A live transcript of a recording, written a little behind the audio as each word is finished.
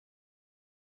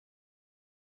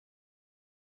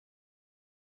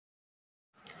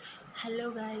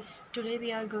Hello guys, today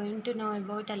we are going to know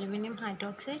about aluminum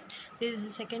hydroxide. This is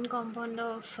the second compound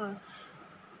of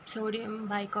sodium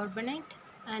bicarbonate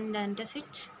and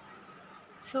antacids.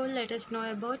 So let us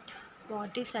know about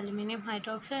what is aluminum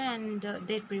hydroxide and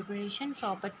their preparation,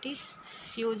 properties,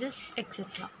 uses,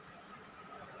 etc.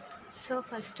 So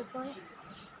first of all,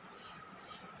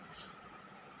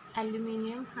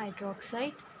 aluminum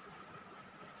hydroxide.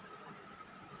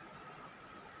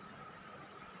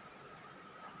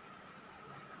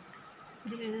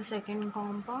 This is the second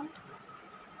compound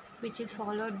which is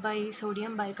followed by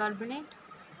sodium bicarbonate.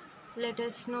 Let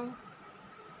us know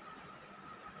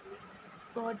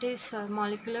what is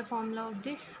molecular formula of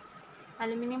this.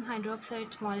 Aluminum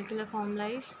hydroxide's molecular formula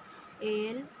is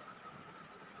ALOH3.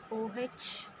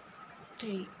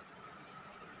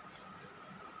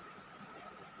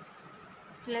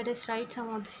 Let us write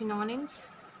some of the synonyms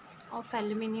of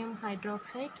aluminum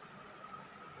hydroxide.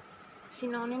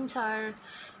 Synonyms are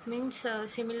means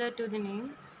similar to the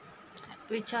name,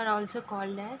 which are also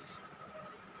called as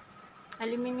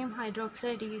aluminum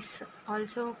hydroxide is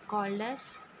also called as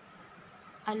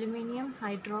aluminum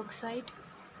hydroxide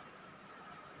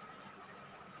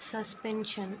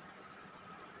suspension,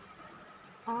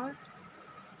 or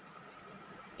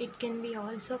it can be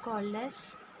also called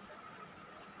as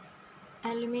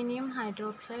aluminum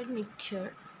hydroxide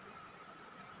mixture.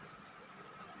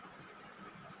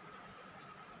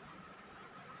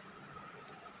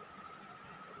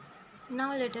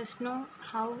 Now let us know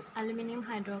how aluminum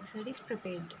hydroxide is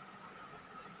prepared.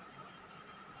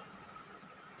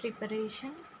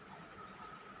 Preparation.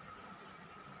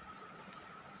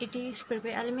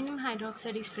 Aluminum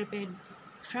hydroxide is prepared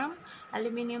from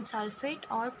aluminum sulfate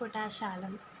or potash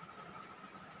alum.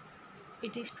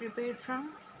 It is prepared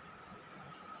from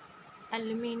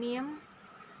aluminum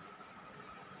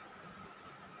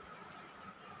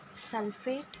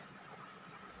sulfate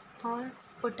or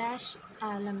potash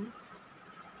alum.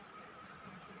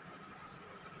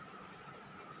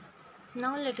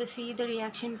 Now let us see the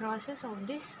reaction process of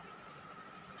this.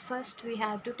 First we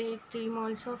have to take 3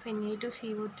 moles of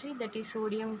Na2CO3, that is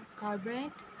sodium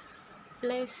carbonate,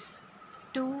 plus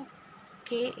 2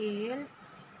 KAl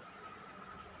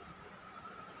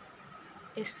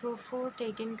SO4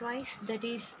 taken twice,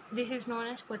 this is known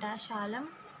as potash alum.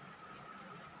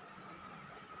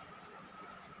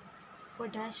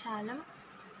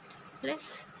 Plus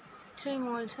 3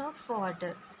 moles of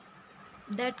water,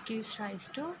 that gives rise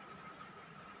to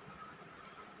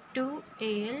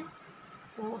 2AlOH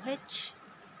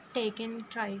taken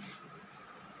twice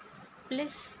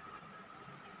plus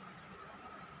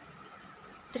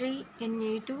 3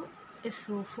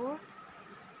 Na2SO4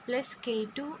 plus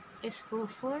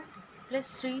K2SO4 plus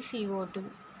 3 CO2.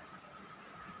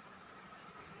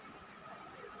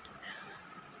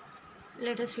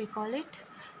 Let us recall it.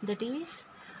 That is,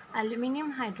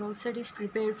 aluminum hydroxide is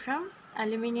prepared from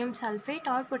aluminum sulfate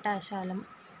or potash alum.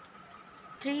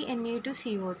 3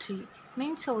 Na2CO3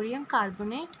 means sodium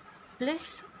carbonate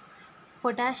plus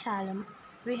potash alum.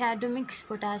 We have to mix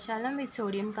potash alum with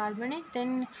sodium carbonate,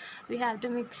 then we have to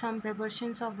mix some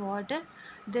proportions of water,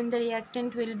 then the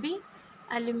reactant will be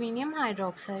aluminum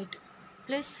hydroxide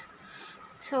plus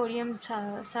sodium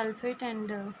sulfate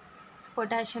and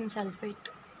potassium sulfate.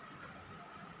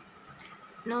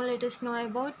 Now let us know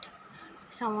about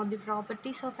some of the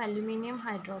properties of aluminum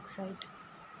hydroxide.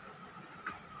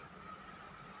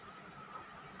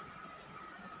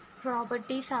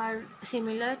 Properties are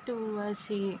similar to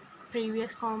the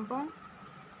previous compound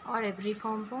or every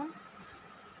compound.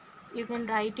 You can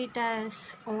write it as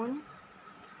own.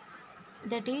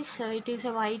 That is, it is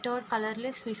a white or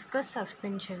colorless viscous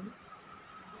suspension.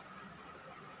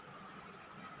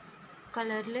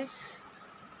 Colorless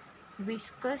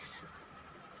viscous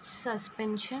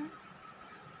suspension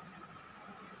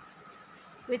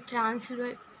with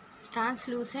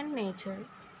translucent nature.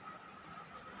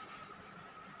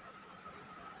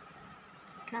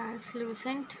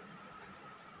 Translucent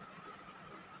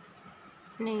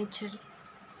nature.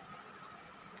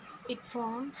 It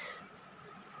forms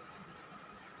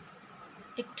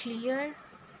a clear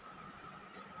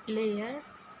layer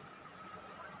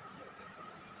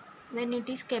when it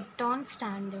is kept on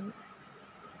standing.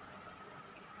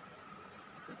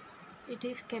 It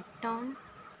is kept on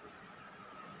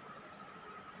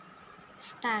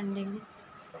standing.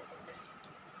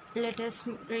 Let us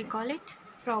recall it.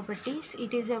 Properties.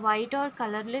 It is a white or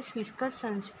colorless viscous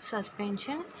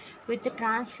suspension with a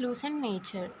translucent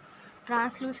nature.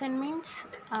 Translucent means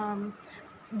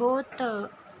both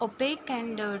opaque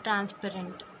and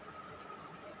transparent.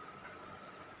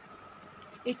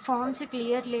 It forms a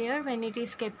clear layer when it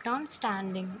is kept on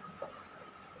standing.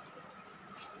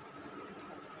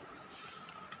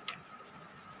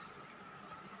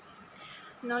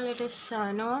 Now let us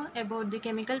know about the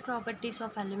chemical properties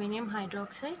of aluminum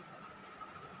hydroxide.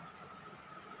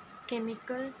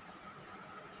 Chemical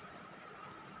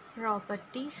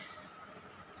properties.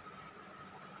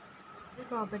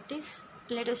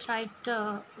 Let us write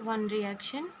one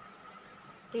reaction,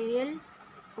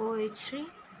 AlOH3,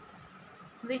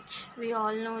 which we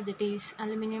all know that is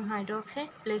aluminum hydroxide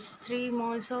plus 3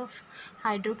 moles of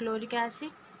hydrochloric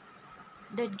acid,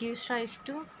 that gives rise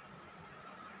to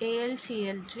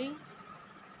AlCl3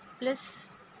 plus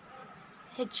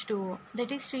H2O,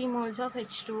 that is 3 moles of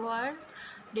H2O are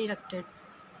directed.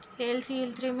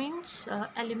 AlCl3 means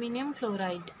aluminum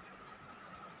chloride,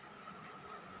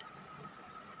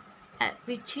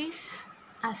 which is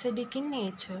acidic in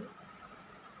nature.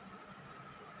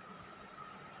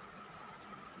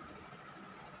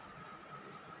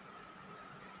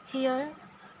 Here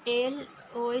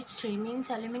AlOH3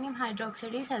 means aluminum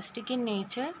hydroxide is acidic in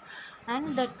nature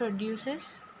and that produces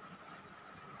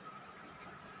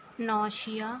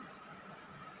nausea.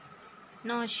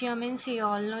 Nausea means you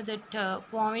all know that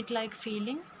vomit like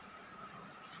feeling,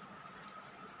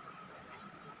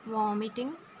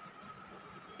 vomiting,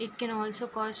 it can also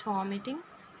cause vomiting,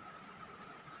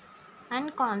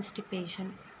 and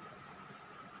constipation.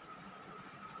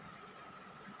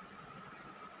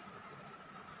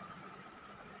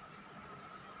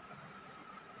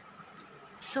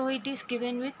 So it is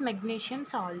given with magnesium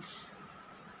salts.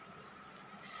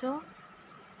 So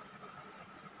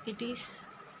it is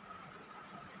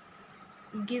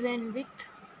given with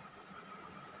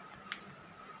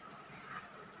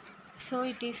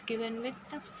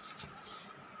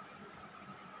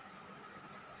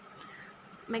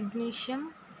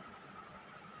magnesium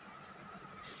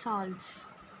salts.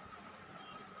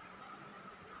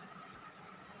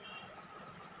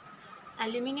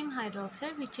 Aluminum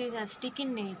hydroxide, which is acidic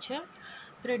in nature,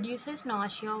 produces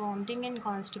nausea, vomiting, and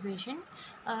constipation.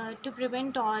 To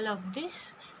prevent all of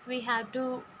this, we have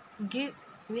to give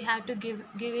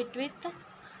it with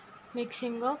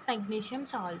mixing of magnesium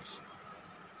salts.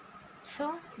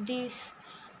 So these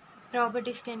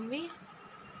properties can be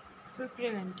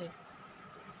prevented.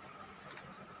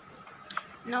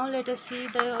 Now let us see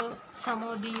some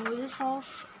of the uses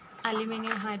of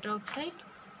aluminum hydroxide.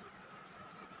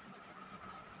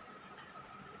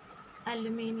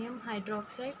 Aluminum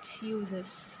hydroxide's uses.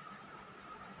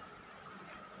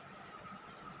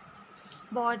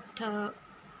 What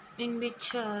in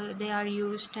which they are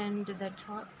used, and that's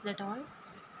all.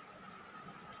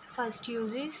 First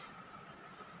use is,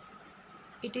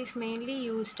 it is mainly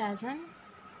used as an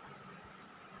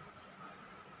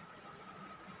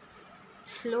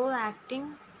slow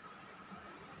acting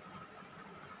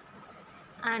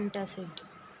antacid.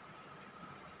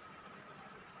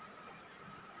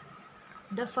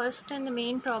 The first and the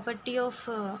main property of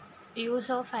use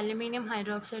of aluminum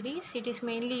hydroxide is it is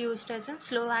mainly used as a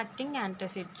slow acting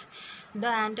antacids. The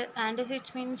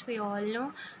antacids means we all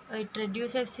know it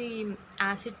reduces the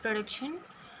acid production.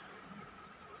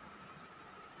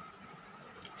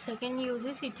 Second use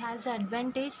is it has the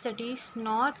advantage that is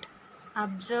not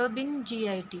absorbed in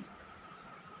GIT.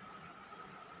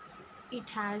 It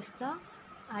has the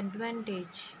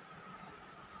advantage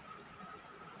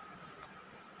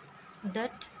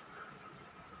that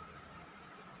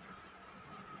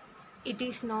it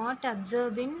is not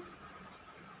absorbed in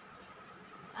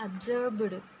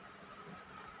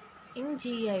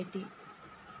GIT.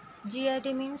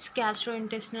 GIT means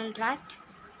gastrointestinal tract,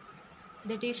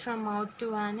 that is from mouth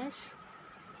to anus.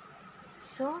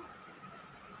 So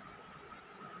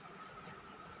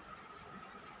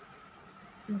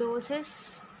doses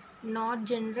not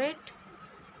generate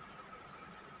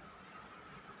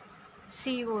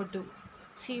CO2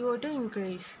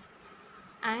 increase,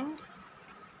 and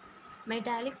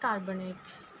metallic carbonates.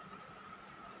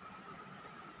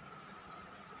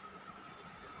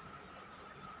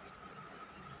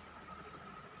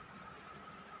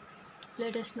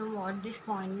 Let us know what this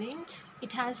point means.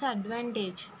 It has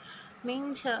advantage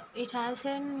means it has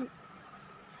an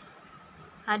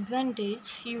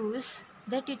advantage use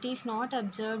that it is not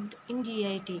absorbed in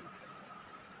GIT.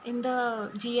 In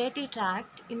the GI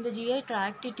tract,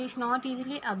 it is not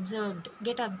easily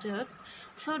get absorbed.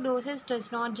 So doses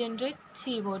does not generate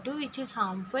CO2, which is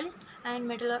harmful, and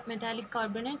metallic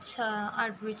carbonates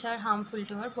which are harmful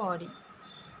to our body.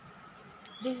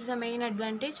 This is the main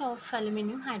advantage of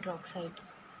aluminum hydroxide.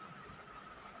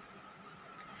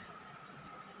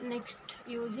 Next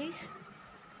use is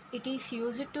it is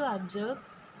used to absorb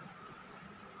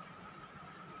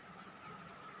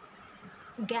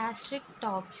gastric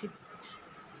toxins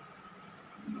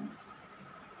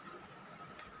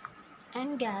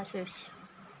and gases.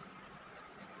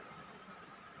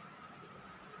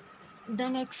 The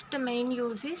next main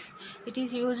use is it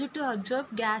is used to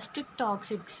absorb gastric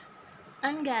toxics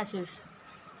and gases.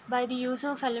 By the use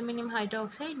of aluminum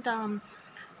hydroxide, the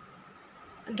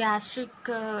gastric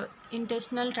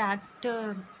intestinal tract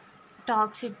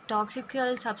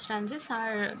toxical substances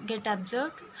are get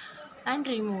absorbed and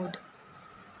removed.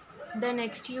 The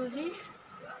next use is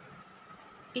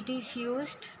it is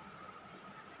used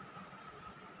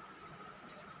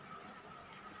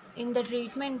in the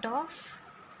treatment of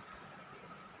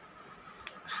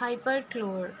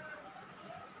hyperchlor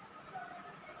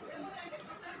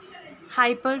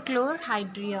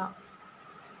hyperchlorhydria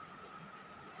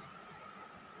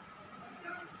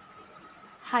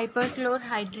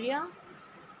hyperchlorhydria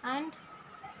and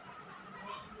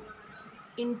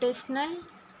intestinal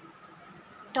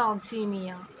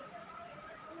toxemia.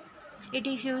 It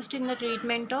is used in the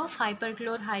treatment of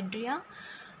hyperchlorhydria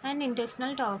and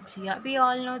intestinal toxia. We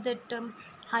all know that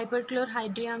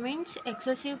hyperchlorhydria means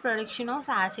excessive production of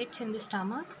acids in the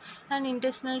stomach, and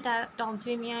intestinal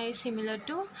toxemia is similar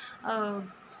to uh,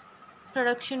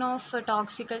 production of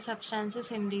toxical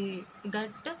substances in the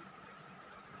gut.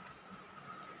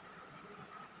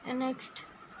 And next,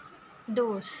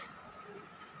 dose.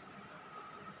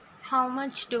 How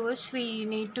much dose we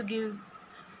need to give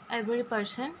every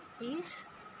person is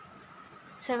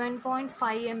 7.5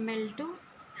 ml to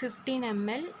 15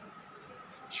 ml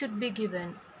should be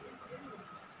given.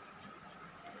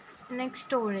 Next,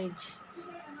 storage.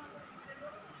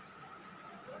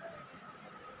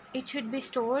 It should be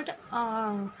stored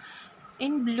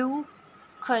in blue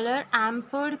color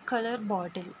ampered color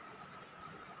bottle.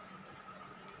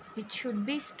 It should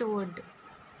be stored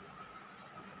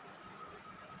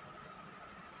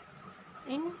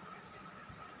in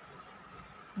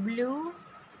blue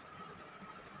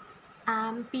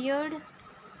ampered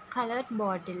colored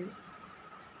bottle.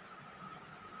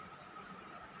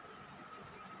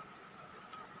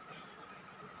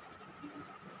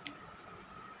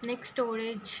 Next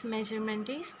storage measurement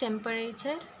is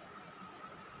temperature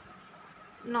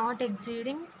not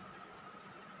exceeding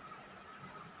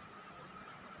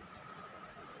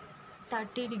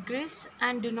 30 degrees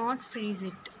and do not freeze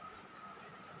it.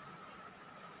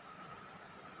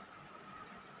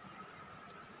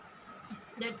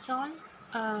 That's all.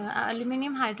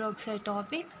 Aluminum hydroxide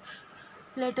topic.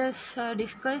 Let us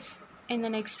discuss in the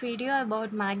next video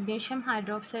about magnesium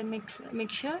hydroxide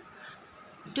mixture.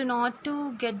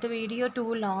 To get the video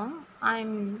too long,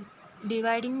 I'm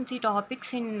dividing the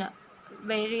topics in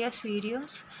various videos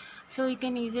so you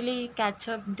can easily catch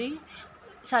up the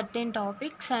certain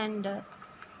topics and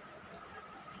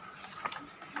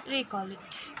recall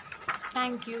it.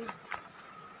 Thank you.